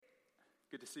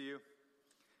Good to see you.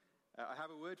 I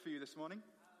have a word for you this morning.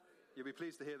 You'll be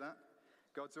pleased to hear that.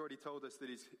 God's already told us that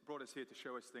he's brought us here to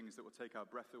show us things that will take our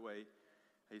breath away.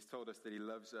 He's told us that he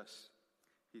loves us.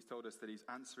 He's told us that he's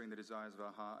answering the desires of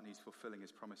our heart and he's fulfilling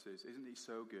his promises. Isn't he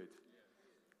so good?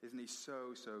 Isn't he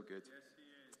so, so good? Yes, he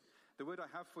is. The word I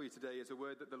have for you today is a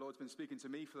word that the Lord's been speaking to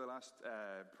me for the last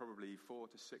probably 4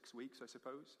 to 6 weeks, I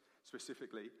suppose,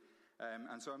 specifically.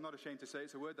 And so I'm not ashamed to say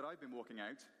it's a word that I've been walking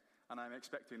out, and I'm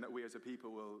expecting that we as a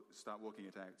people will start walking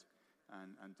it out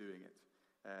and doing it.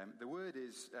 The word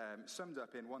is summed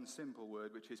up in one simple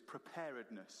word, which is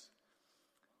preparedness.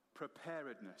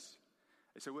 Preparedness.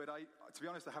 It's a word to be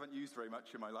honest, I haven't used very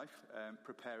much in my life.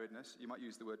 Preparedness. You might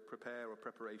use the word prepare or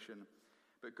preparation.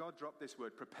 But God dropped this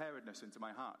word preparedness into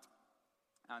my heart.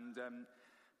 And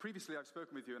previously I've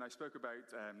spoken with you and I spoke about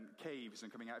caves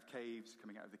and coming out of caves,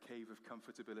 coming out of the cave of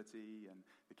comfortability and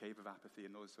the cave of apathy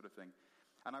and all this sort of thing.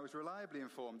 And I was reliably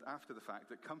informed after the fact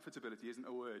that comfortability isn't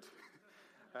a word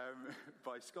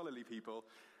by scholarly people,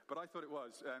 but I thought it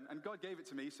was. And God gave it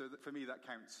to me, so that for me that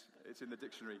counts. It's in the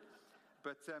dictionary.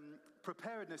 But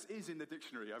preparedness is in the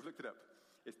dictionary. I've looked it up.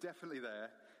 It's definitely there.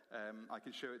 I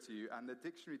can show it to you. And the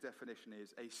dictionary definition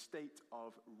is a state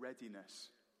of readiness.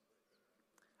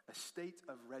 A state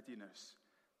of readiness,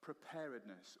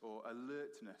 preparedness, or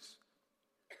alertness.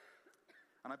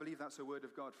 And I believe that's a word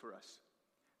of God for us.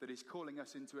 That he's calling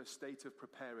us into a state of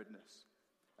preparedness,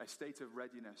 a state of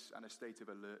readiness, and a state of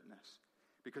alertness.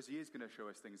 Because he is going to show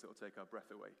us things that will take our breath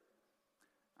away.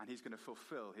 And he's going to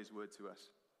fulfill his word to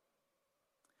us.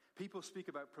 People speak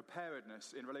about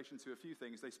preparedness in relation to a few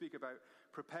things. They speak about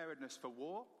preparedness for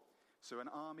war. So an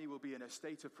army will be in a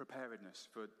state of preparedness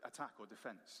for attack or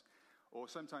defense. Or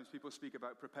sometimes people speak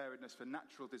about preparedness for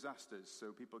natural disasters.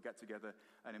 So people get together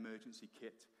an emergency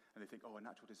kit and they think, a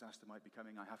natural disaster might be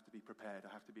coming. I have to be prepared.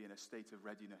 I have to be in a state of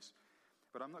readiness.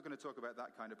 But I'm not going to talk about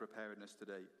that kind of preparedness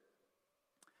today.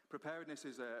 Preparedness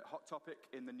is a hot topic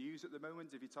in the news at the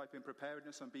moment. If you type in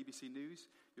preparedness on BBC News,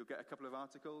 you'll get a couple of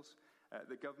articles.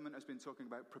 The government has been talking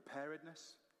about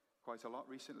preparedness quite a lot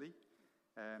recently.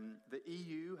 The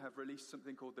EU have released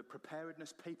something called the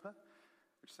Preparedness Paper,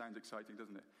 which sounds exciting,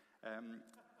 doesn't it?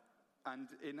 And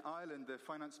in Ireland, the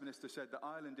finance minister said that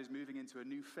Ireland is moving into a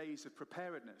new phase of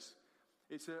preparedness.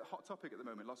 It's a hot topic at the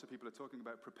moment. Lots of people are talking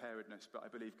about preparedness, but I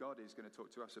believe God is going to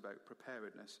talk to us about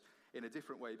preparedness in a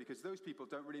different way, because those people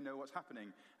don't really know what's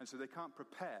happening, and so they can't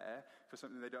prepare for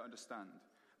something they don't understand.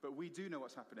 But we do know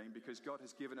what's happening because God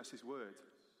has given us his word.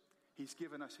 He's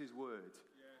given us his word.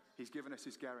 He's given us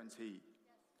his guarantee.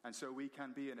 And so we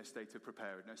can be in a state of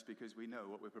preparedness because we know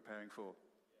what we're preparing for.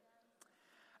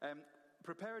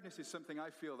 Preparedness is something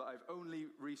I feel that I've only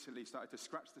recently started to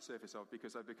scratch the surface of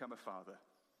because I've become a father,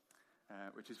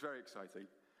 which is very exciting.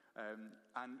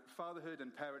 And fatherhood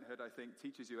and parenthood, I think,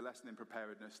 teaches you a lesson in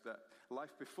preparedness that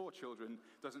life before children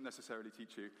doesn't necessarily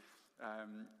teach you.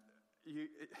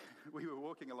 We were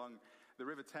walking along the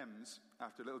River Thames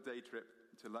after a little day trip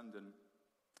to London,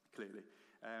 clearly,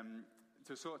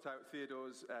 to sort out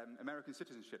Theodore's American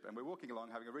citizenship. And we're walking along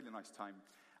having a really nice time.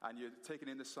 And you're taking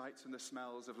in the sights and the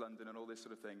smells of London and all this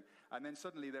sort of thing. And then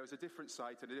suddenly there was a different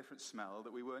sight and a different smell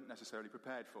that we weren't necessarily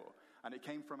prepared for. And it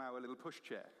came from our little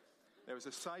pushchair. There was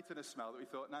a sight and a smell that we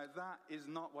thought, now that is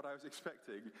not what I was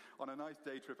expecting on a nice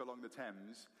day trip along the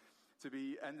Thames, to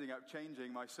be ending up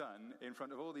changing my son in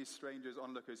front of all these strangers,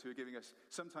 onlookers, who are giving us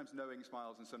sometimes knowing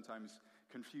smiles and sometimes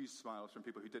confused smiles from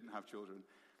people who didn't have children.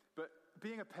 But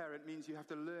being a parent means you have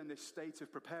to learn this state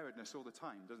of preparedness all the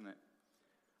time, doesn't it?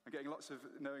 I'm getting lots of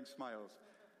knowing smiles.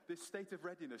 This state of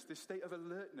readiness, this state of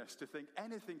alertness to think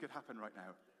anything could happen right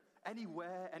now.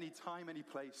 Anywhere, any time, any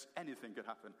place, anything could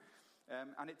happen.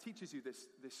 And it teaches you this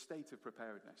state of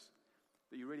preparedness,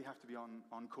 that you really have to be on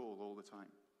call all the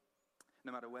time.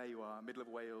 No matter where you are, middle of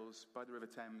Wales, by the River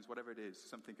Thames, whatever it is,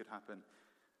 something could happen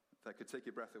that could take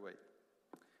your breath away.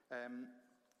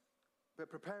 But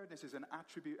preparedness is an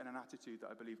attribute and an attitude that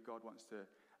I believe God wants to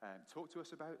talk to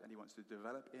us about, and he wants to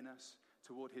develop in us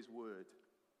toward his word.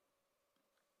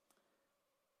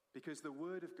 Because the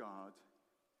word of God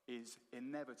is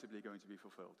inevitably going to be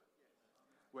fulfilled.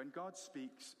 When God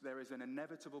speaks, there is an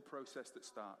inevitable process that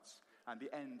starts, and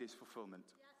the end is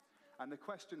fulfillment. And the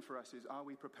question for us is, are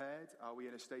we prepared? Are we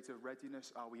in a state of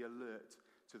readiness? Are we alert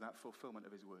to that fulfillment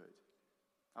of his word?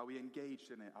 Are we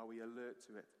engaged in it? Are we alert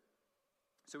to it?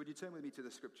 So would you turn with me to the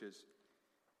scriptures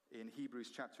in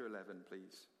Hebrews chapter 11,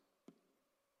 please?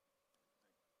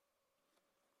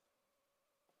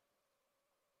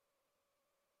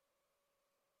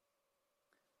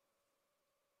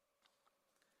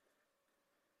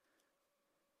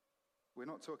 We're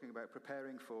not talking about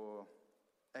preparing for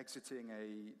exiting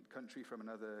a country from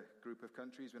another group of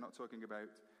countries. We're not talking about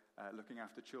looking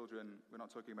after children. We're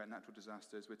not talking about natural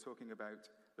disasters. We're talking about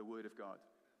the Word of God,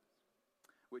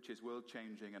 which is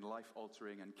world-changing and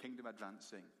life-altering and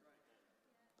kingdom-advancing.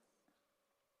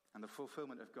 And the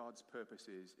fulfillment of God's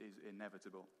purposes is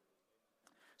inevitable.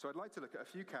 So I'd like to look at a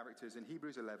few characters in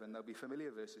Hebrews 11. They'll be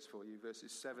familiar verses for you,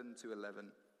 verses 7 to 11.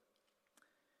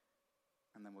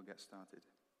 And then we'll get started.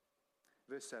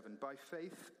 Verse 7, by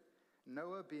faith,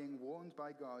 Noah, being warned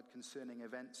by God concerning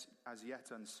events as yet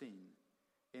unseen,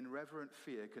 in reverent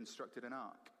fear constructed an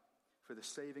ark for the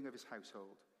saving of his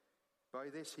household. By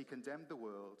this he condemned the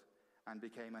world and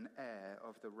became an heir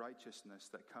of the righteousness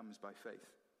that comes by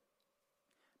faith.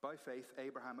 By faith,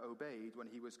 Abraham obeyed when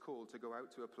he was called to go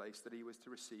out to a place that he was to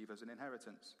receive as an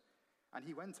inheritance. And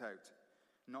he went out,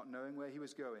 not knowing where he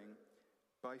was going.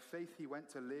 By faith he went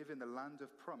to live in the land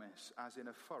of promise, as in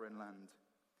a foreign land,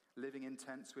 living in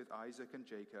tents with Isaac and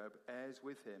Jacob, heirs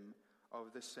with him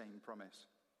of the same promise.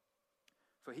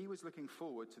 For he was looking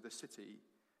forward to the city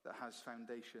that has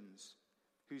foundations,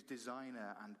 whose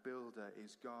designer and builder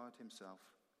is God himself.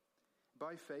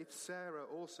 By faith, Sarah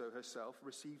also herself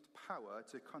received power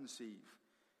to conceive,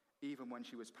 even when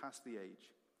she was past the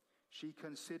age. She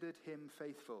considered him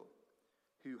faithful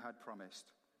who had promised.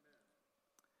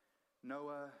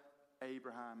 Noah,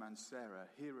 Abraham, and Sarah,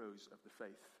 heroes of the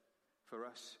faith, for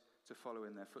us to follow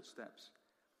in their footsteps.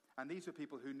 And these were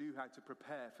people who knew how to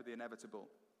prepare for the inevitable.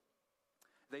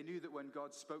 They knew that when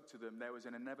God spoke to them, there was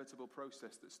an inevitable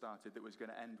process that started that was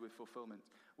going to end with fulfillment.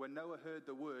 When Noah heard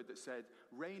the word that said,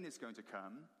 rain is going to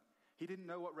come, he didn't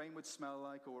know what rain would smell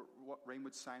like or what rain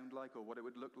would sound like or what it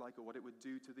would look like or what it would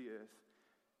do to the earth.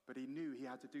 But he knew he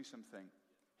had to do something.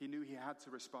 He knew he had to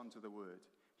respond to the word.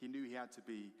 He knew he had to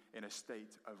be in a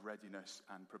state of readiness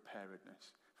and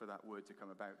preparedness for that word to come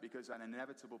about, because an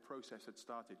inevitable process had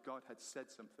started. God had said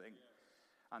something,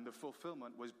 and the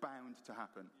fulfillment was bound to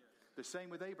happen. The same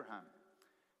with Abraham.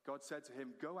 God said to him,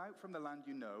 go out from the land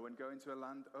you know and go into a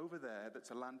land over there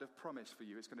that's a land of promise for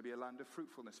you. It's going to be a land of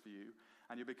fruitfulness for you,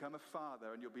 and you'll become a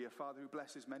father, and you'll be a father who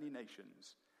blesses many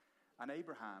nations. And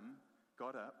Abraham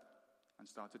got up and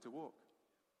started to walk,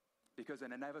 because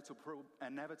an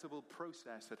inevitable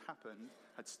process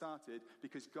had started,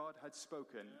 because God had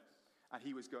spoken, and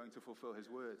he was going to fulfill his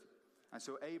word. And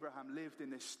so Abraham lived in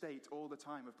this state all the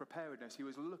time of preparedness. He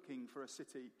was looking for a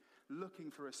city,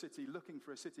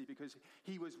 because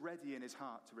he was ready in his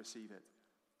heart to receive it.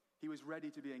 He was ready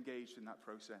to be engaged in that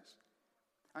process.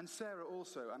 And Sarah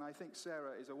also, and I think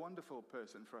Sarah is a wonderful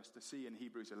person for us to see in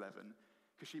Hebrews 11,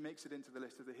 because she makes it into the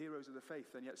list of the heroes of the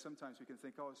faith. And yet sometimes we can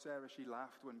think, oh, Sarah, she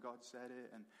laughed when God said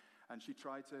it, and she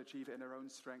tried to achieve it in her own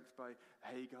strength by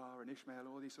Hagar and Ishmael,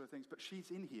 all these sort of things. But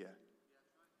she's in here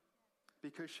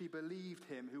because she believed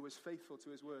him who was faithful to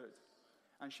his word.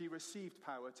 And she received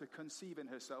power to conceive in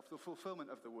herself the fulfillment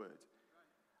of the word.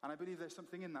 And I believe there's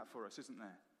something in that for us, isn't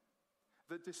there?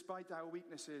 That despite our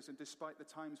weaknesses and despite the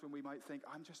times when we might think,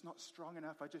 I'm just not strong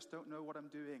enough, I just don't know what I'm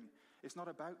doing. It's not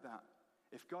about that.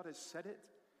 If God has said it,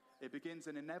 it begins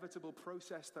an inevitable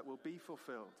process that will be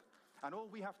fulfilled. And all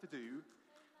we have to do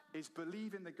is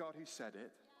believe in the God who said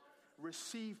it,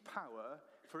 receive power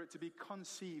for it to be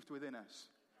conceived within us.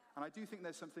 And I do think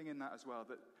there's something in that as well,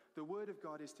 that the word of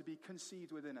God is to be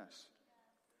conceived within us.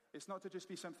 It's not to just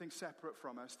be something separate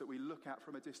from us that we look at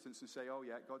from a distance and say, oh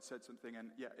yeah, God said something and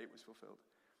yeah, it was fulfilled.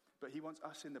 But he wants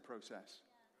us in the process.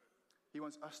 He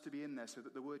wants us to be in there so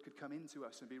that the word could come into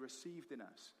us and be received in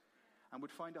us, and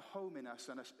would find a home in us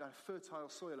and a fertile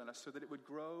soil in us, so that it would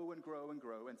grow and grow and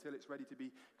grow until it's ready to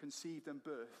be conceived and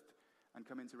birthed and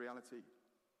come into reality.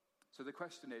 So the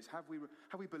question is, have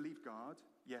we believed God?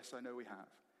 Yes, I know we have.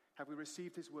 Have we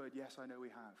received his word? Yes, I know we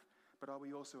have. But are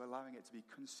we also allowing it to be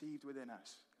conceived within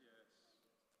us? Yes.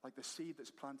 Like the seed that's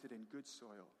planted in good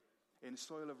soil, in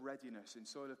soil of readiness, in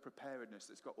soil of preparedness,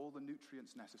 that's got all the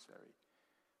nutrients necessary,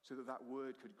 so that that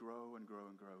word could grow and grow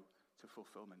and grow to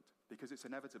fulfillment. Because it's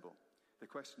inevitable. The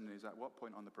question is, at what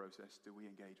point on the process do we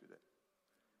engage with it?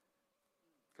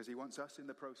 Because he wants us in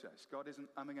the process. God isn't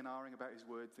umming and ahhing about his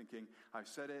word, thinking, I've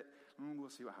said it, we'll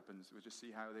see what happens. We'll just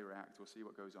see how they react. We'll see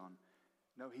what goes on.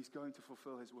 No, he's going to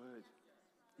fulfill his word.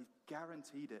 He's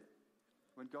guaranteed it.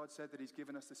 When God said that he's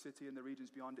given us the city and the regions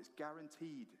beyond, it's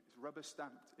guaranteed. It's rubber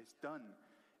stamped. It's done.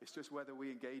 It's just whether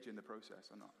we engage in the process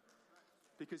or not.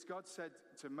 Because God said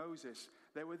to Moses,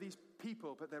 there were these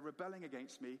people, but they're rebelling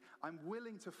against me. I'm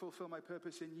willing to fulfill my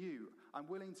purpose in you. I'm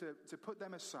willing to put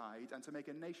them aside and to make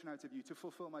a nation out of you to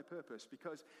fulfill my purpose,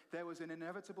 because there was an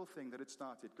inevitable thing that had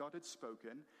started. God had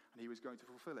spoken, and he was going to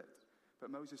fulfill it.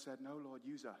 But Moses said, no, Lord,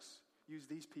 use us. Use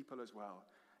these people as well.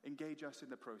 Engage us in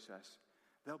the process.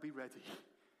 They'll be ready.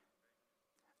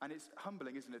 And it's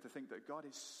humbling, isn't it, to think that God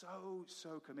is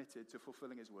so committed to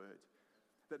fulfilling his word,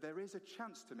 that there is a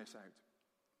chance to miss out.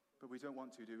 But we don't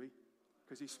want to, do we?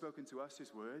 Because he's spoken to us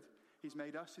his word. He's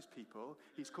made us his people.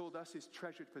 He's called us his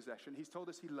treasured possession. He's told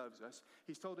us he loves us.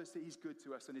 He's told us that he's good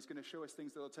to us, and he's going to show us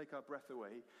things that will take our breath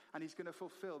away. And he's going to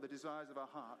fulfill the desires of our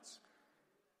hearts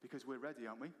because we're ready,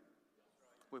 aren't we?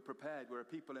 We're prepared. We're a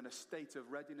people in a state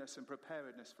of readiness and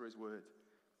preparedness for his word.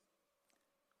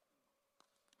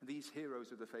 These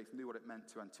heroes of the faith knew what it meant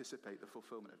to anticipate the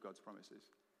fulfillment of God's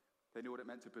promises. They knew what it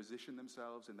meant to position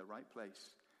themselves in the right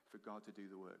place for God to do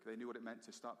the work. They knew what it meant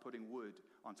to start putting wood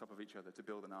on top of each other to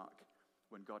build an ark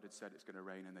when God had said it's going to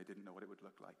rain and they didn't know what it would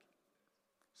look like.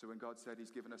 So when God said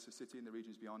he's given us a city in the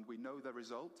regions beyond, we know the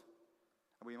result.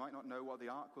 And we might not know what the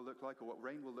ark will look like or what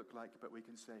rain will look like, but we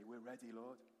can say, we're ready,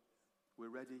 Lord. We're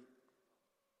ready.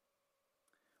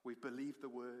 We've believed the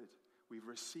word. We've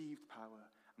received power.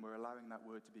 And we're allowing that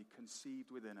word to be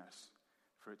conceived within us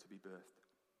for it to be birthed.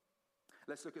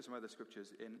 Let's look at some other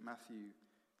scriptures in Matthew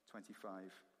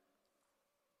 25.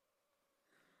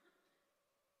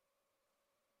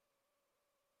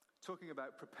 Talking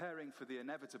about preparing for the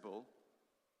inevitable,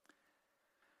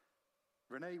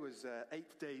 Renee was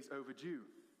 8 days overdue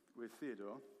with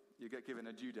Theodore. You get given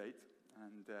a due date,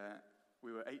 and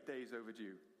we were 8 days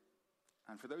overdue.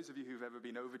 And for those of you who've ever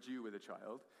been overdue with a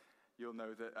child, you'll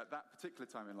know that at that particular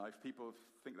time in life, people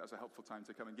think that's a helpful time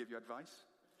to come and give you advice.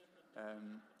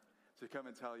 To come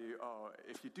and tell you, oh,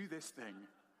 if you do this thing,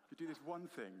 if you do this one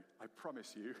thing, I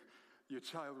promise you, your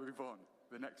child will be born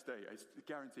the next day. It's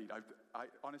guaranteed. I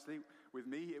honestly, with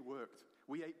me, it worked.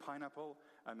 We ate pineapple,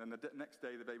 and then the next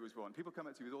day the baby was born. People come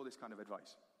up to you with all this kind of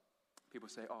advice. People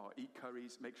say, oh, eat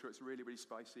curries, make sure it's really, really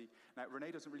spicy. Now,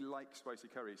 Renee doesn't really like spicy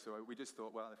curry, so we just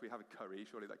thought, well, if we have a curry,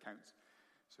 surely that counts.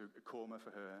 So a korma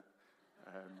for her.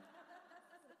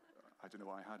 I don't know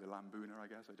why I had a lamb bhuna, I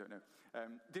guess. I don't know.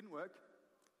 Didn't work.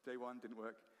 Day one, didn't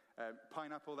work.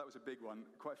 Pineapple, that was a big one.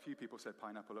 Quite a few people said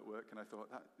pineapple at work, and I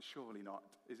thought, that surely not.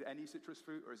 Is it any citrus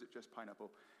fruit, or is it just pineapple?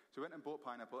 So I went and bought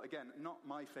pineapple. Again, not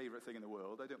my favorite thing in the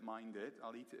world. I don't mind it.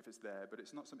 I'll eat it if it's there, but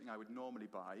it's not something I would normally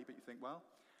buy. But you think, well,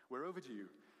 we're overdue,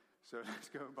 so let's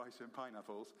go and buy some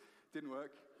pineapples. Didn't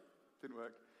work.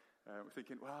 We're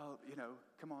thinking, well,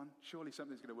 come on, surely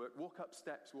something's going to work. Walk up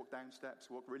steps, walk down steps,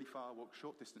 walk really far, walk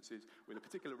short distances with a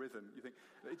particular rhythm. You think,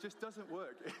 it just doesn't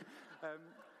work.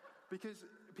 Because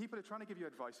people are trying to give you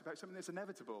advice about something that's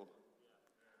inevitable.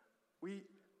 We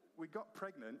got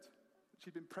pregnant.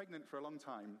 She'd been pregnant for a long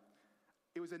time.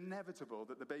 It was inevitable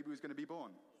that the baby was going to be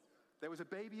born. There was a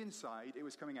baby inside. It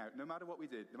was coming out. No matter what we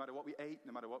did, no matter what we ate,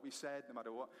 no matter what we said, no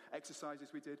matter what exercises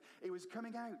we did, it was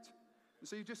coming out. And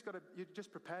so you're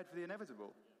just prepared for the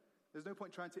inevitable. There's no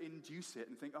point trying to induce it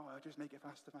and think, oh, I'll just make it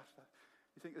faster.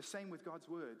 You think the same with God's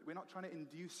word. We're not trying to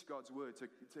induce God's word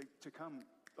to come.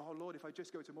 Oh, Lord, if I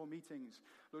just go to more meetings,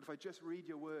 Lord, if I just read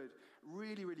your word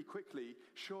really, really quickly,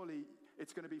 surely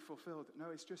it's going to be fulfilled.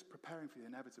 No, it's just preparing for the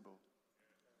inevitable.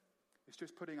 It's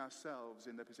just putting ourselves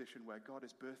in the position where God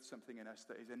has birthed something in us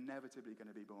that is inevitably going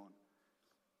to be born.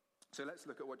 So let's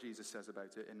look at what Jesus says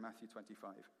about it in Matthew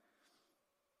 25.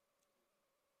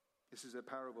 This is a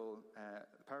parable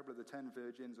of the 10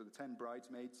 virgins or the 10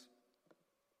 bridesmaids.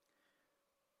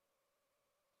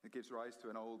 It gives rise to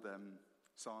an old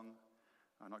song.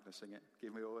 I'm not going to sing it.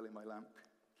 Give me oil in my lamp.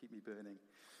 Keep me burning.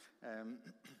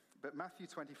 But Matthew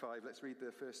 25, let's read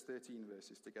the first 13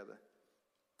 verses together.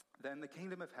 Then the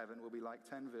kingdom of heaven will be like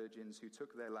 10 virgins who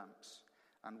took their lamps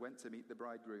and went to meet the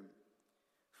bridegroom.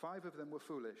 5 of them were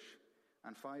foolish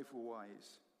and 5 were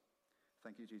wise.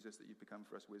 Thank you, Jesus, that you've become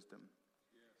for us wisdom.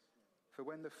 Yes. For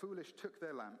when the foolish took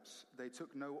their lamps, they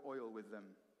took no oil with them.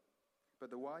 But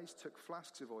the wise took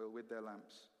flasks of oil with their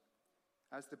lamps.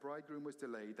 As the bridegroom was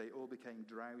delayed, they all became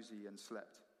drowsy and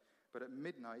slept. But at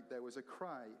midnight there was a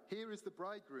cry, "Here is the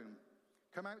bridegroom,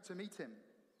 come out to meet him."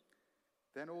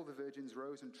 Then all the virgins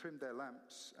rose and trimmed their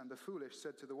lamps, and the foolish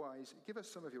said to the wise, "Give us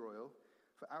some of your oil,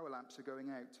 for our lamps are going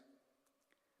out."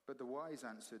 But the wise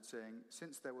answered, saying,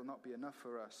 "Since there will not be enough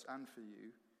for us and for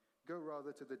you, go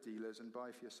rather to the dealers and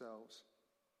buy for yourselves."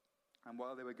 And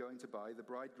while they were going to buy, the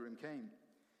bridegroom came,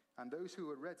 and those who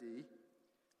were ready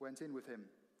went in with him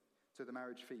to the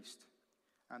marriage feast,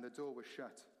 and the door was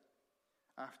shut.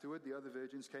 Afterward, the other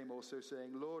virgins came also,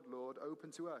 saying, "Lord, Lord,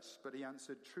 open to us." But he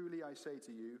answered, "Truly I say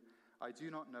to you, I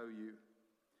do not know you.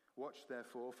 Watch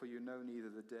therefore, for you know neither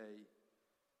the day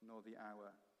nor the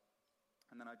hour."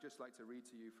 And then I'd just like to read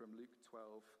to you from Luke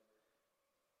 12,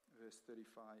 verse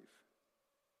 35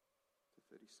 to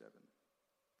 37.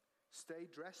 "Stay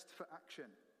dressed for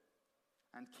action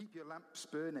and keep your lamps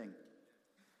burning.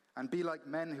 And be like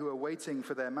men who are waiting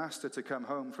for their master to come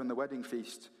home from the wedding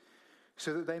feast,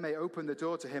 so that they may open the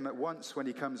door to him at once when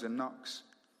he comes and knocks.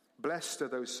 Blessed are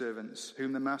those servants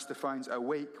whom the master finds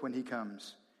awake when he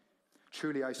comes.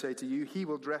 Truly I say to you, he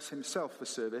will dress himself for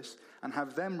service and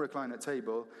have them recline at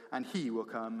table, and he will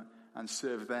come and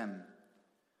serve them.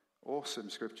 Awesome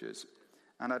scriptures.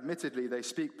 And admittedly, they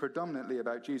speak predominantly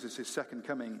about Jesus' second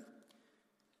coming,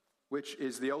 which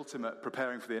is the ultimate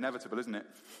preparing for the inevitable, isn't it?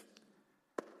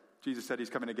 Jesus said he's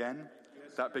coming again.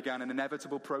 That began an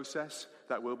inevitable process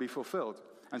that will be fulfilled.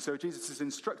 And so Jesus is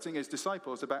instructing his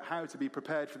disciples about how to be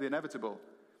prepared for the inevitable.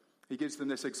 He gives them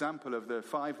this example of the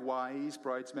 5 wise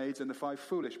bridesmaids and the 5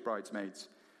 foolish bridesmaids.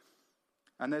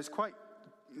 And there's quite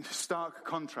stark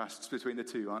contrasts between the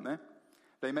two, aren't there?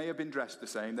 They may have been dressed the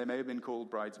same. They may have been called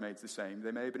bridesmaids the same.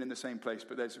 They may have been in the same place,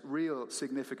 but there's real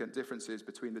significant differences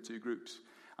between the two groups.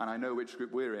 And I know which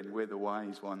group we're in. We're the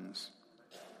wise ones.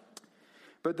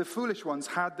 But the foolish ones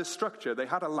had the structure. They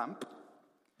had a lamp,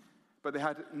 but they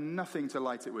had nothing to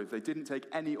light it with. They didn't take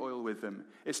any oil with them.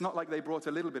 It's not like they brought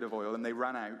a little bit of oil and they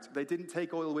ran out. They didn't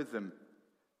take oil with them.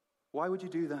 Why would you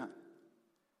do that?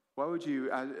 Why would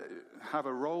you have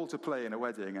a role to play in a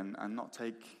wedding and not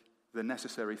take the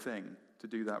necessary thing to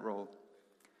do that role?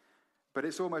 But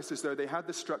it's almost as though they had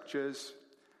the structures,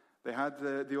 they had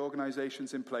the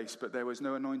organizations in place, but there was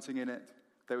no anointing in it.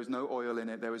 There was no oil in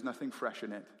it. There was nothing fresh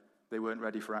in it. They weren't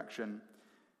ready for action,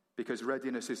 because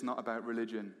readiness is not about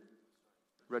religion.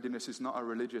 Readiness is not a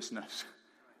religiousness.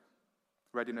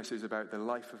 Readiness is about the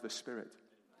life of the Spirit.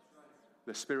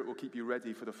 The Spirit will keep you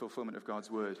ready for the fulfillment of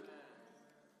God's word.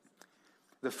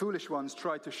 The foolish ones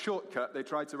tried to shortcut. They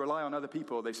tried to rely on other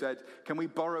people. They said, can we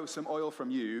borrow some oil from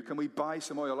you? Can we buy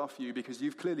some oil off you because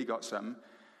you've clearly got some?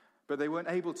 But they weren't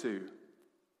able to.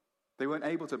 They weren't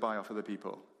able to buy off other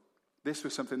people. This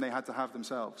was something they had to have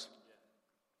themselves.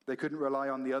 They couldn't rely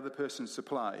on the other person's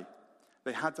supply.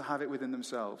 They had to have it within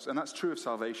themselves. And that's true of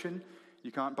salvation.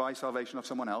 You can't buy salvation off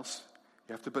someone else.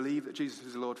 You have to believe that Jesus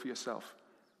is the Lord for yourself.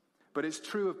 But it's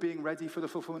true of being ready for the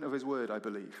fulfillment of his word, I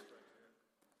believe.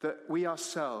 That we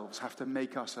ourselves have to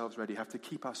make ourselves ready, have to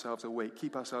keep ourselves awake,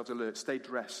 keep ourselves alert, stay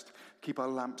dressed, keep our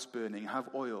lamps burning, have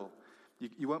oil.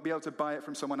 You won't be able to buy it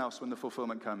from someone else when the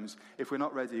fulfillment comes. If we're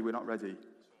not ready, we're not ready.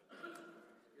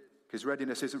 Because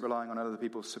readiness isn't relying on other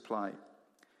people's supply.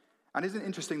 And isn't it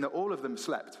interesting that all of them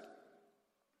slept?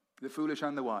 The foolish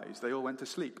and the wise, they all went to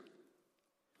sleep.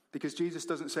 Because Jesus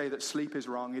doesn't say that sleep is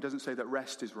wrong. He doesn't say that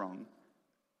rest is wrong.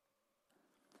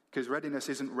 Because readiness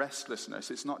isn't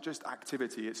restlessness. It's not just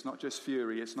activity. It's not just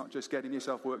fury. It's not just getting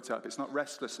yourself worked up. It's not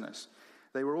restlessness.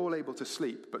 They were all able to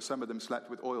sleep, but some of them slept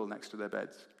with oil next to their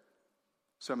beds.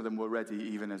 Some of them were ready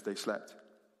even as they slept.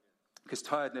 Because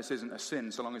tiredness isn't a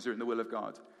sin so long as you're in the will of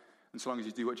God. And so long as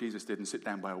you do what Jesus did and sit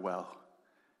down by a well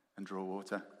and draw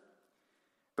water.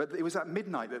 But it was at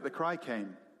midnight that the cry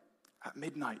came. At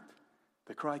midnight,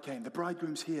 the cry came. The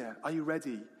bridegroom's here. Are you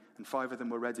ready? And 5 of them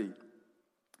were ready.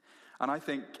 And I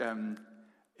think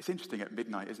it's interesting at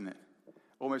midnight, isn't it?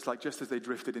 Almost like just as they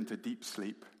drifted into deep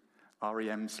sleep,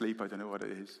 REM sleep, I don't know what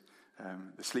it is.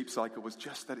 The sleep cycle was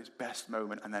just at its best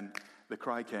moment, and then the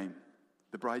cry came.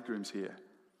 The bridegroom's here.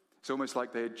 It's almost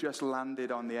like they had just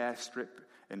landed on the airstrip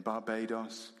in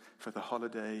Barbados for the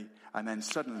holiday, and then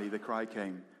suddenly the cry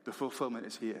came. The fulfillment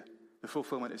is here. The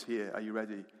fulfillment is here. Are you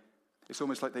ready? It's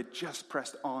almost like they just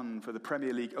pressed on for the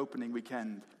Premier League opening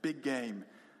weekend. Big game.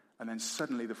 And then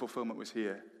suddenly the fulfillment was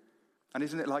here. And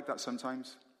isn't it like that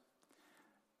sometimes?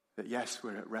 That yes,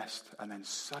 we're at rest, and then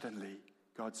suddenly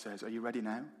God says, are you ready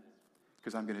now?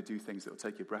 Because I'm going to do things that will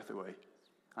take your breath away.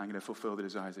 I'm going to fulfill the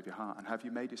desires of your heart. And have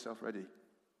you made yourself ready?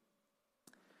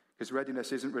 Because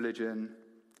readiness isn't religion.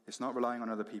 It's not relying on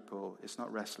other people. It's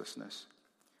not restlessness.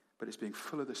 But it's being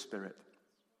full of the Spirit.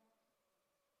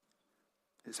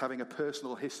 It's having a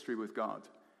personal history with God.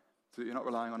 So that you're not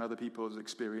relying on other people's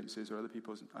experiences or other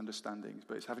people's understandings.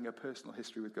 But it's having a personal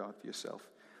history with God for yourself.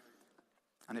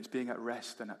 And it's being at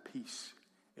rest and at peace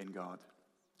in God.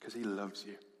 Because he loves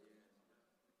you.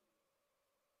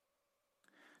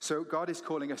 So God is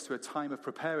calling us to a time of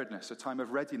preparedness, a time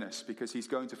of readiness, because he's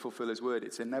going to fulfill his word.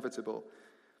 It's inevitable.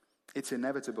 It's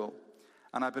inevitable.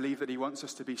 And I believe that he wants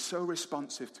us to be so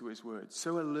responsive to his word,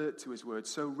 so alert to his word,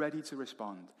 so ready to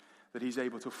respond, that he's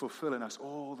able to fulfill in us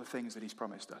all the things that he's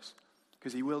promised us.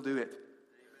 Because he will do it.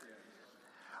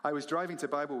 I was driving to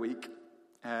Bible Week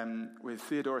with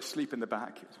Theodore asleep in the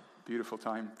back. It was a beautiful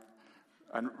time.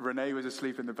 And Renee was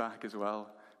asleep in the back as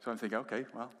well. So I'm thinking, okay,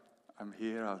 well, I'm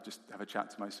here, I'll just have a chat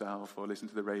to myself or listen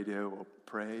to the radio or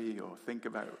pray or think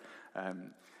about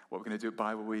what we're going to do at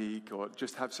Bible Week or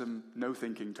just have some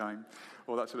no-thinking time,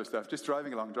 all that sort of stuff. Just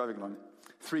driving along.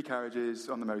 3 carriages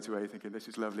on the motorway thinking, this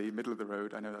is lovely, middle of the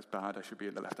road. I know that's bad, I should be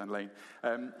in the left-hand lane.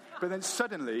 But then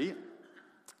suddenly,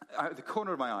 out of the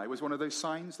corner of my eye was one of those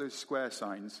signs, those square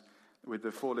signs with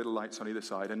the 4 little lights on either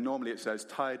side. And normally it says,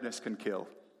 tiredness can kill.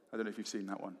 I don't know if you've seen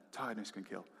that one. Tiredness can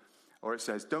kill. Or it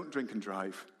says, don't drink and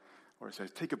drive. Or it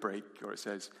says, take a break. Or it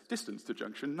says, distance to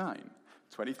junction 9.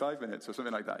 25 minutes or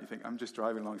something like that. You think, I'm just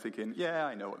driving along thinking, yeah,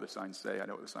 I know what the signs say.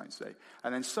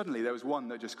 And then suddenly there was one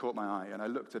that just caught my eye. And I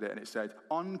looked at it and it said,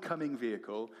 oncoming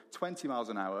vehicle, 20 miles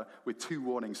an hour with 2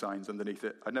 warning signs underneath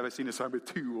it. I'd never seen a sign with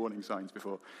 2 warning signs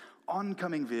before.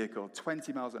 Oncoming vehicle,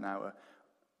 20 miles an hour,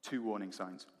 2 warning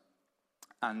signs.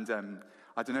 And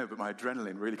I don't know, but my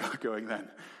adrenaline really got going then.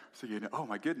 So oh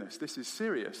my goodness, this is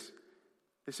serious.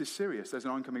 There's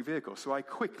an oncoming vehicle. So I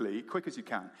quick as you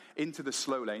can, into the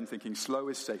slow lane, thinking slow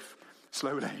is safe.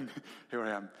 Slow lane, here I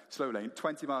am, slow lane,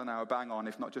 20 mile an hour, bang on,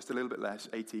 if not just a little bit less,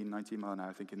 18, 19 mile an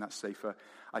hour, thinking that's safer.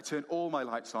 I turned all my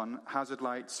lights on, hazard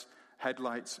lights,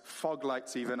 headlights, fog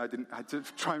lights even. I had to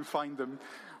try and find them.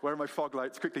 Where are my fog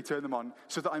lights? Quickly turn them on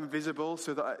so that I'm visible,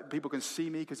 so that people can see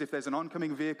me, because if there's an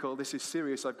oncoming vehicle, this is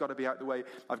serious. I've got to be out the way.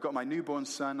 I've got my newborn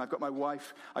son. I've got my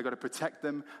wife. I've got to protect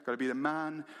them. I've got to be the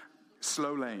man.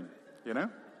 Slow lane,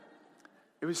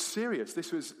 It was serious.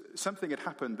 This was something had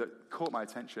happened that caught my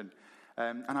attention.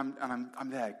 And I'm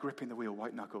there, gripping the wheel,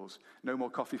 white knuckles. No more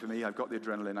coffee for me. I've got the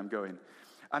adrenaline. I'm going.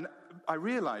 And I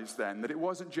realized then that it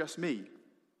wasn't just me.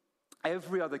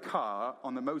 Every other car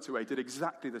on the motorway did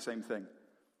exactly the same thing.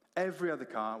 Every other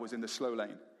car was in the slow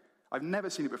lane. I've never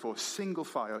seen it before. Single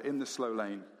file in the slow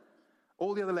lane.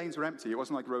 All the other lanes were empty. It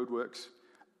wasn't like roadworks.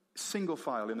 Single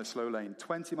file in the slow lane,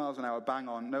 20 miles an hour, bang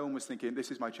on. No one was thinking,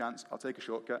 this is my chance. I'll take a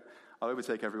shortcut. I'll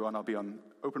overtake everyone. I'll be on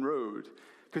open road.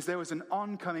 Because there was an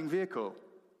oncoming vehicle.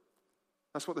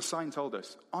 That's what the sign told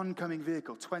us. Oncoming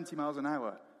vehicle, 20 miles an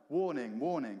hour. Warning,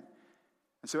 warning.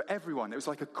 And so everyone, it was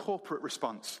like a corporate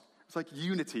response. It's like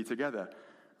unity together.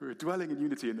 We were dwelling in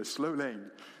unity in the slow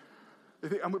lane.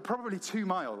 And we're probably 2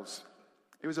 miles.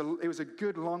 It was a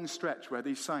good long stretch where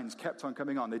these signs kept on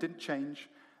coming on. They didn't change.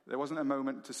 There wasn't a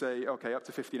moment to say, okay, up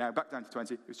to 50 now, back down to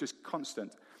 20. It was just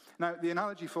constant. Now, the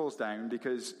analogy falls down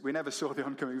because we never saw the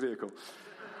oncoming vehicle,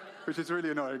 which is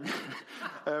really annoying.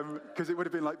 Because it would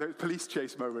have been like the police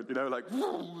chase moment, like,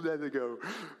 whoo, there they go.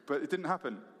 But it didn't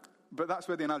happen. But that's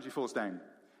where the analogy falls down.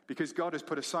 Because God has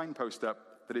put a signpost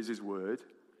up that is his word,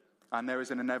 and there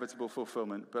is an inevitable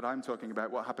fulfillment. But I'm talking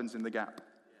about what happens in the gap.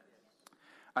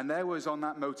 And there was on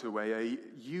that motorway a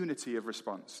unity of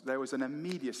response. There was an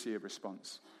immediacy of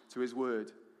response to his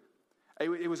word.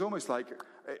 It was almost like,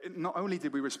 not only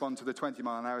did we respond to the 20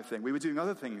 mile an hour thing, we were doing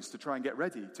other things to try and get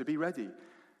ready, to be ready.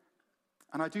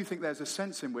 And I do think there's a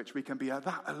sense in which we can be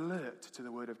that alert to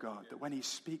the word of God, that when he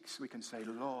speaks, we can say,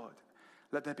 Lord,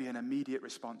 let there be an immediate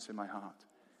response in my heart.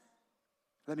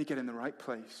 Let me get in the right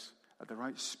place, at the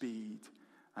right speed,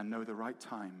 and know the right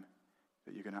time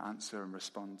that you're going to answer and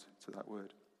respond to that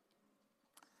word.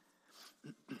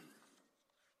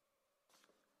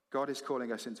 God is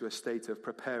calling us into a state of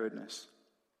preparedness.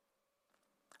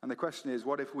 And the question is,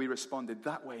 what if we responded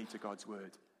that way to God's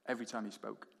word every time he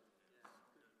spoke?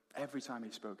 Every time he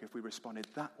spoke, if we responded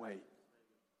that way.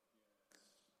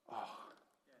 Oh,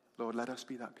 Lord, let us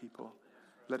be that people.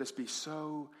 Let us be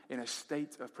so in a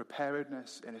state of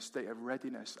preparedness, in a state of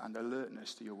readiness and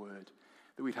alertness to your word,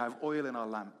 that we'd have oil in our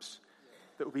lamps,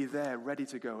 that would be there ready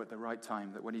to go at the right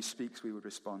time, that when he speaks we would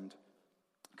respond.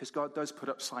 Because God does put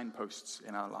up signposts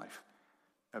in our life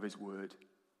of his word.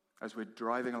 As we're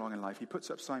driving along in life, he puts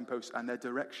up signposts, and they're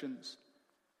directions.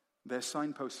 They're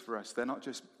signposts for us. They're not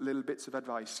just little bits of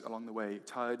advice along the way.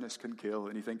 Tiredness can kill.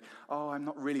 And you think, oh, I'm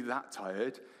not really that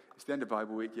tired. It's the end of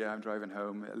Bible week. Yeah, I'm driving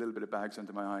home. A little bit of bags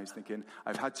under my eyes, thinking,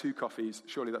 I've had 2 coffees.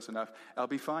 Surely that's enough. I'll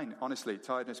be fine. Honestly,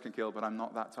 tiredness can kill, but I'm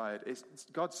not that tired.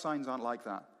 God's signs aren't like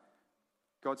that.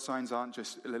 God's signs aren't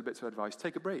just a little bit of advice.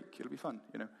 Take a break. It'll be fun,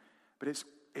 But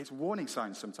it's warning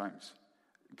signs sometimes.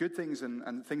 Good things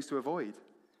and things to avoid.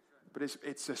 But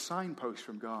it's a signpost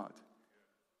from God.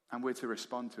 And we're to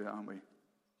respond to it, aren't we?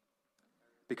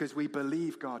 Because we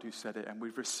believe God who said it, and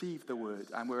we've received the word,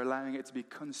 and we're allowing it to be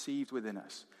conceived within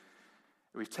us.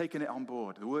 We've taken it on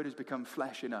board. The word has become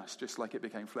flesh in us, just like it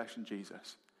became flesh in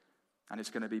Jesus. And it's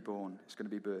going to be born. It's going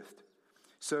to be birthed.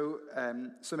 So,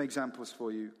 some examples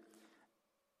for you.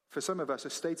 For some of us, a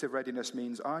state of readiness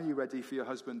means, are you ready for your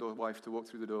husband or wife to walk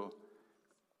through the door?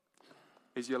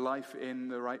 Is your life in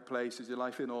the right place? Is your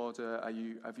life in order?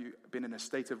 Have you been in a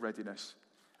state of readiness?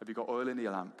 Have you got oil in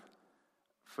your lamp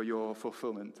for your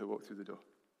fulfillment to walk through the door.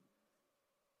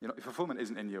 You know, fulfillment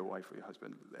isn't in your wife or your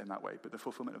husband in that way, but the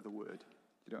fulfillment of the word.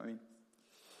 You know what I mean?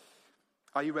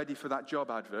 Are you ready for that job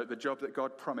advert, the job that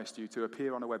God promised you to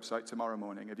appear on a website tomorrow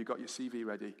morning? Have you got your CV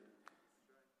ready?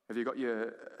 Have you got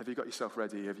yourself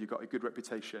ready? Have you got a good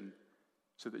reputation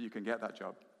so that you can get that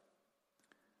job?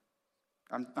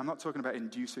 I'm not talking about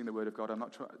inducing the word of God. I'm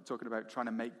not talking about trying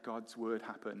to make God's word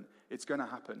happen. It's going to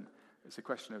happen. It's a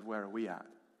question of where are we at?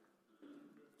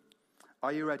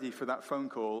 Are you ready for that phone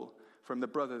call from the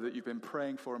brother that you've been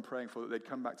praying for that they'd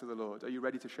come back to the Lord? Are you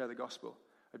ready to share the gospel?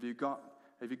 Have you got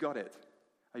it?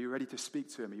 Are you ready to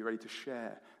speak to him? Are you ready to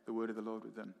share the word of the Lord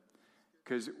with them?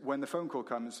 Because when the phone call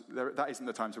comes, that isn't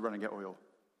the time to run and get oil.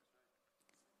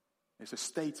 It's a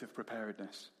state of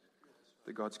preparedness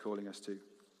that God's calling us to.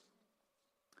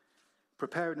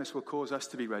 Preparedness will cause us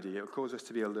to be ready. It will cause us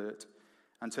to be alert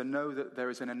and to know that there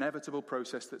is an inevitable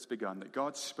process that's begun, that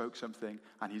God spoke something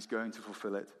and he's going to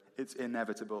fulfill it. It's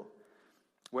inevitable.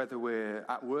 Whether we're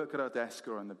at work at our desk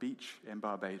or on the beach in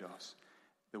Barbados,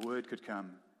 the word could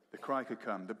come, the cry could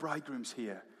come, the bridegroom's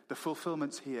here, the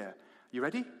fulfillment's here. You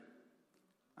ready?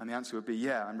 And the answer would be,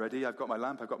 yeah, I'm ready. I've got my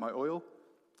lamp, I've got my oil,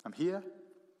 I'm here.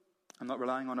 I'm not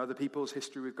relying on other people's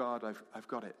history with God, I've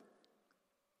got it.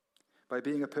 By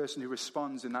being a person who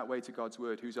responds in that way to God's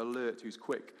word, who's alert, who's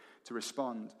quick to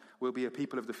respond, we'll be a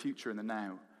people of the future and the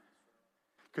now.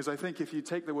 Because I think if you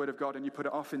take the word of God and you put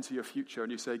it off into your future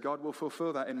and you say, God will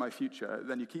fulfill that in my future,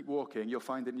 then you keep walking, you'll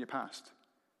find it in your past.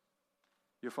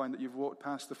 You'll find that you've walked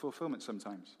past the fulfillment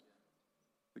sometimes.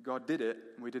 That God did it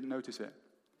and we didn't notice it.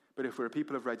 But if we're a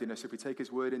people of readiness, if we take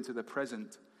his word into the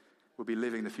present, we'll be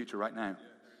living the future right now.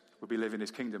 We'll be living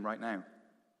his kingdom right now.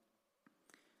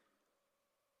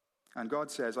 And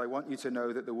God says, I want you to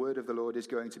know that the word of the Lord is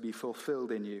going to be fulfilled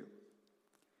in you.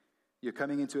 You're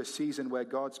coming into a season where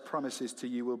God's promises to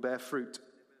you will bear fruit.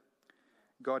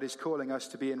 God is calling us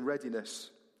to be in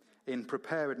readiness, in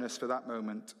preparedness for that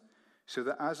moment, so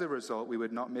that as a result we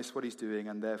would not miss what he's doing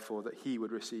and therefore that he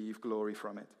would receive glory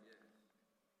from it.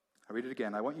 I read it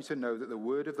again. I want you to know that the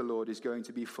word of the Lord is going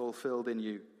to be fulfilled in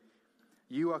you.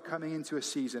 You are coming into a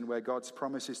season where God's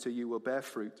promises to you will bear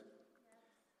fruit.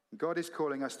 God is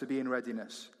calling us to be in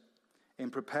readiness, in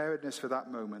preparedness for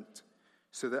that moment,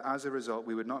 so that as a result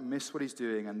we would not miss what he's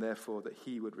doing and therefore that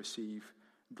he would receive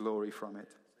glory from it.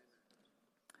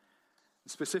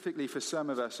 Specifically for some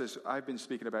of us, as I've been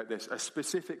speaking about this, a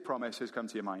specific promise has come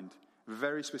to your mind, a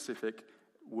very specific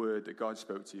word that God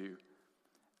spoke to you.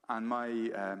 And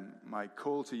my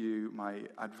call to you, my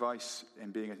advice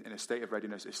in being in a state of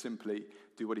readiness is simply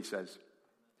do what he says.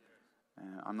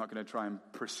 I'm not going to try and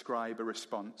prescribe a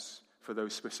response for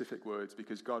those specific words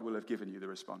because God will have given you the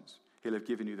response. He'll have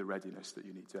given you the readiness that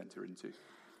you need to enter into.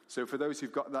 So for those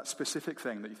who've got that specific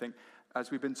thing that you think,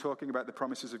 as we've been talking about the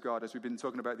promises of God, as we've been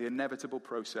talking about the inevitable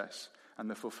process and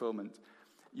the fulfillment,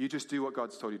 you just do what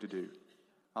God's told you to do.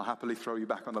 I'll happily throw you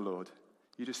back on the Lord.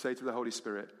 You just say to the Holy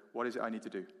Spirit, what is it I need to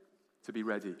do to be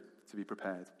ready, to be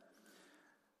prepared?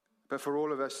 But for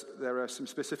all of us, there are some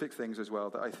specific things as well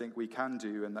that I think we can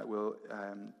do and that will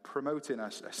promote in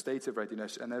us a state of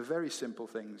readiness. And they're very simple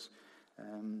things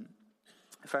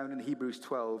found in Hebrews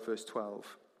 12, verse 12.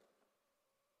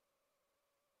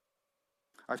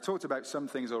 I've talked about some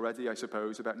things already, I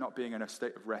suppose, about not being in a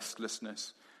state of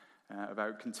restlessness,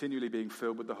 about continually being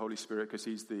filled with the Holy Spirit because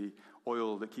he's the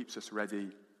oil that keeps us ready,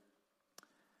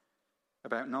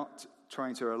 about not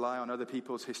trying to rely on other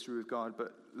people's history with God,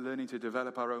 but learning to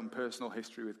develop our own personal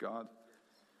history with God,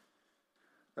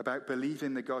 about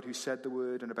believing the God who said the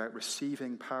word and about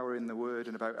receiving power in the word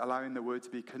and about allowing the word to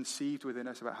be conceived within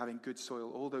us, about having good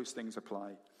soil. All those things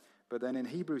apply. But then in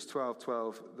Hebrews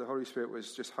 12:12, the Holy Spirit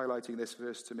was just highlighting this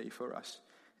verse to me for us.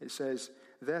 It says,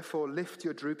 therefore lift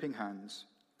your drooping hands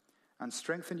and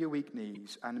strengthen your weak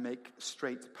knees and make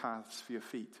straight paths for your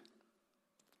feet.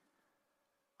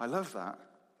 I love that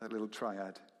little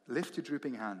triad. Lift your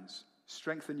drooping hands,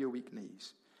 strengthen your weak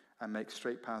knees, and make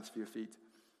straight paths for your feet.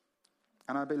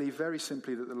 And I believe very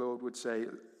simply that the Lord would say,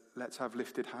 let's have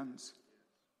lifted hands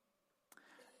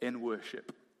in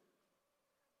worship.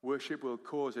 Worship will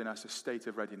cause in us a state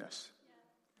of readiness.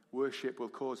 Worship will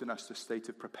cause in us a state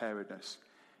of preparedness.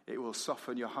 It will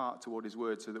soften your heart toward his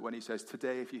word so that when he says,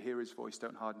 today if you hear his voice,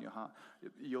 don't harden your heart.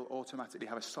 You'll automatically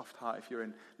have a soft heart if you're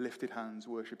in lifted hands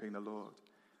worshiping the Lord.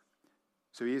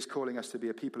 So he is calling us to be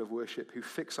a people of worship who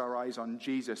fix our eyes on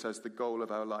Jesus as the goal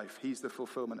of our life. He's the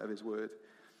fulfillment of his word.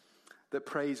 That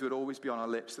praise would always be on our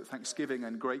lips, that thanksgiving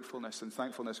and gratefulness and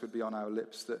thankfulness would be on our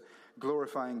lips, that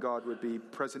glorifying God would be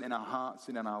present in our hearts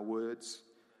and in our words,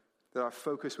 that our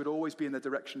focus would always be in the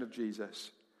direction of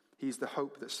Jesus. He's the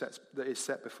hope that is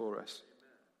set before us.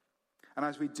 And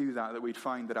as we do that, that we'd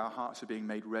find that our hearts are being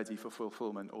made ready for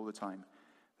fulfillment all the time.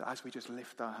 That as we just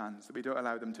lift our hands, that we don't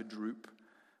allow them to droop,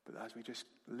 but as we just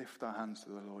lift our hands to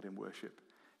the Lord in worship,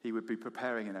 he would be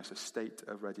preparing in us a state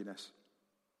of readiness.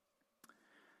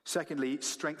 Secondly,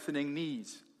 strengthening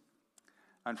knees.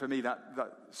 And for me, that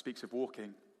speaks of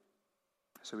walking.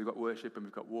 So we've got worship and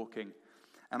we've got walking.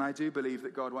 And I do believe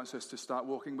that God wants us to start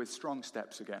walking with strong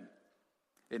steps again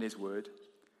in his word.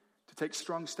 To take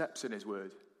strong steps in his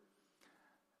word.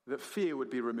 That fear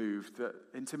would be removed, that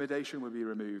intimidation would be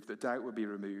removed, that doubt would be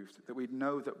removed, that we'd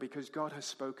know that because God has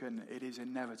spoken, it is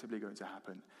inevitably going to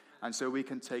happen. And so we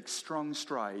can take strong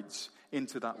strides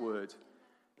into that word,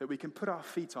 that we can put our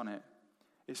feet on it.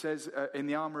 It says in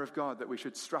the armor of God that we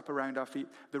should strap around our feet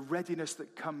the readiness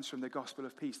that comes from the gospel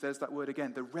of peace. There's that word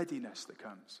again, the readiness that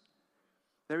comes.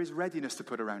 There is readiness to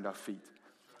put around our feet.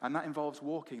 And that involves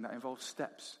walking, that involves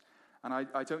steps. And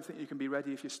I don't think you can be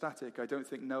ready if you're static. I don't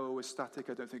think Noah was static.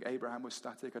 I don't think Abraham was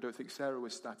static. I don't think Sarah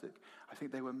was static. I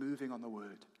think they were moving on the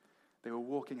word. They were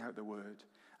walking out the word.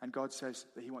 And God says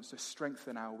that he wants to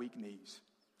strengthen our weak knees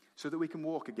so that we can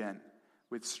walk again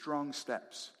with strong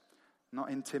steps,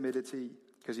 not in timidity,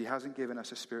 because he hasn't given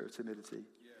us a spirit of timidity.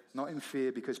 Yes. Not in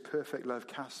fear, because perfect love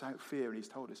casts out fear, and he's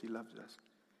told us he loves us.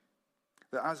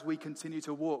 That as we continue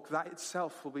to walk, that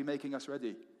itself will be making us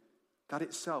ready. That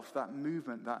itself, that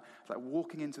movement, that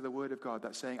walking into the word of God,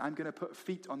 that saying, I'm going to put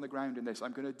feet on the ground in this,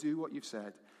 I'm going to do what you've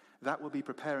said, that will be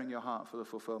preparing your heart for the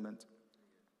fulfillment.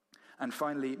 And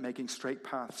finally, making straight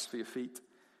paths for your feet.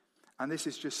 And this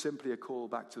is just simply a call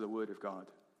back to the word of God.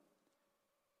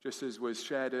 Just as was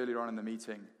shared earlier on in the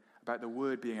meeting, about the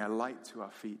word being a light to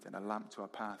our feet and a lamp to our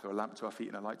path, or a lamp to our feet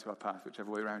and a light to our path,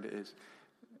 whichever way around it is.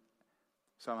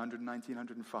 Psalm 119,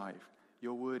 105.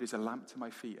 Your word is a lamp to my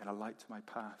feet and a light to my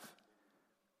path.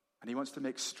 And he wants to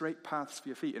make straight paths for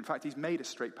your feet. In fact, he's made a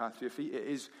straight path for your feet. It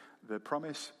is the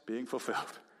promise being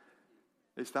fulfilled.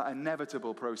 It's that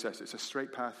inevitable process. It's a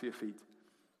straight path for your feet.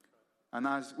 And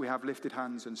as we have lifted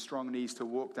hands and strong knees to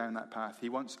walk down that path, he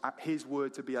wants his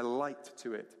word to be a light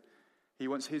to it. He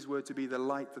wants his word to be the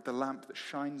light, that the lamp that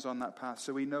shines on that path,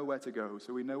 so we know where to go,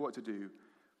 so we know what to do.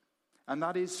 And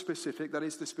that is specific. That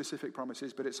is the specific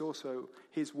promises, but it's also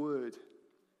his word.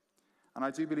 And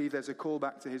I do believe there's a call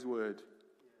back to his word.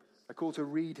 A call to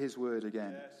read his word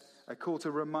again. Yes. A call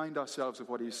to remind ourselves of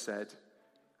what he's said.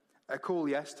 A call,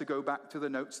 yes, to go back to the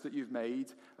notes that you've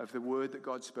made of the word that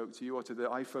God spoke to you, or to the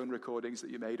iPhone recordings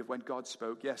that you made of when God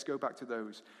spoke. Yes, go back to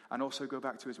those. And also go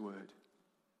back to his word.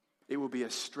 It will be a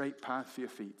straight path for your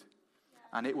feet.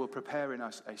 And it will prepare in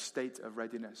us a state of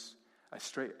readiness, a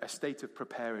state of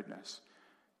preparedness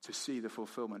to see the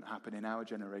fulfillment happen in our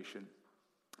generation.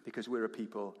 Because we're a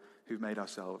people who've made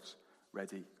ourselves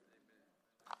ready.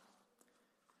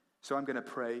 So I'm going to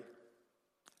pray,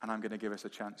 and I'm going to give us a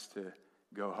chance to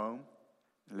go home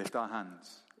and lift our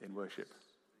hands in worship,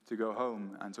 to go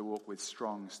home and to walk with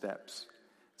strong steps,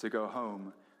 to go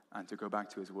home and to go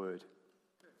back to his word.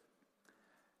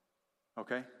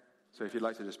 Okay? So if you'd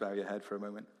like to just bow your head for a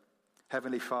moment.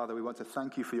 Heavenly Father, we want to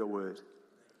thank you for your word.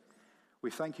 We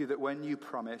thank you that when you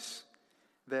promise,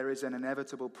 there is an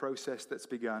inevitable process that's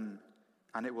begun,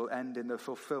 and it will end in the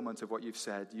fulfillment of what you've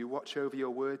said. You watch over your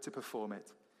word to perform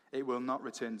it. It will not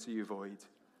return to you void.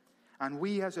 And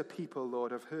we as a people,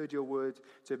 Lord, have heard your word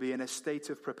to be in a state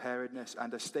of preparedness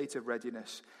and a state of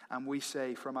readiness. And we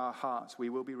say from our hearts, we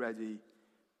will be ready.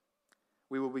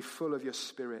 We will be full of your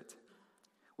spirit.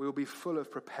 We will be full of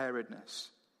preparedness.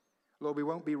 Lord, we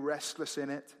won't be restless in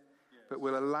it, but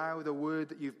we'll allow the word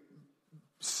that you've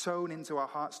sown into our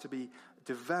hearts to be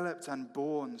developed and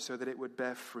born so that it would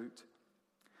bear fruit.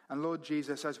 And Lord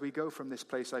Jesus, as we go from this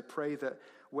place, I pray that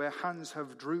where hands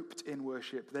have drooped in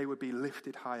worship, they would be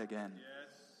lifted high again. Yes.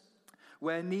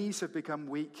 Where knees have become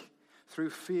weak through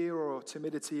fear or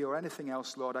timidity or anything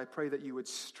else, Lord, I pray that you would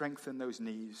strengthen those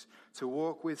knees to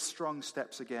walk with strong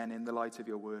steps again in the light of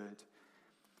your word.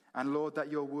 And Lord, that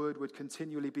your word would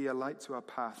continually be a light to our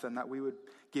path, and that we would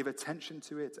give attention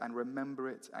to it and remember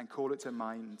it and call it to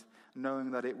mind,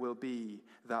 knowing that it will be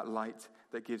that light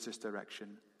that gives us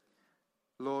direction.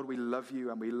 Lord, we love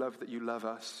you, and we love that you love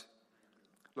us.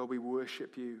 Lord, we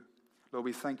worship you. Lord,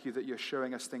 we thank you that you're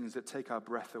showing us things that take our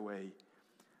breath away.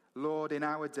 Lord, in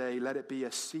our day, let it be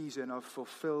a season of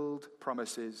fulfilled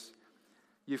promises.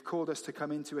 You've called us to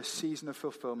come into a season of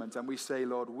fulfillment, and we say,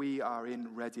 Lord, we are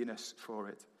in readiness for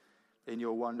it. In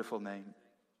your wonderful name,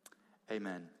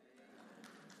 amen.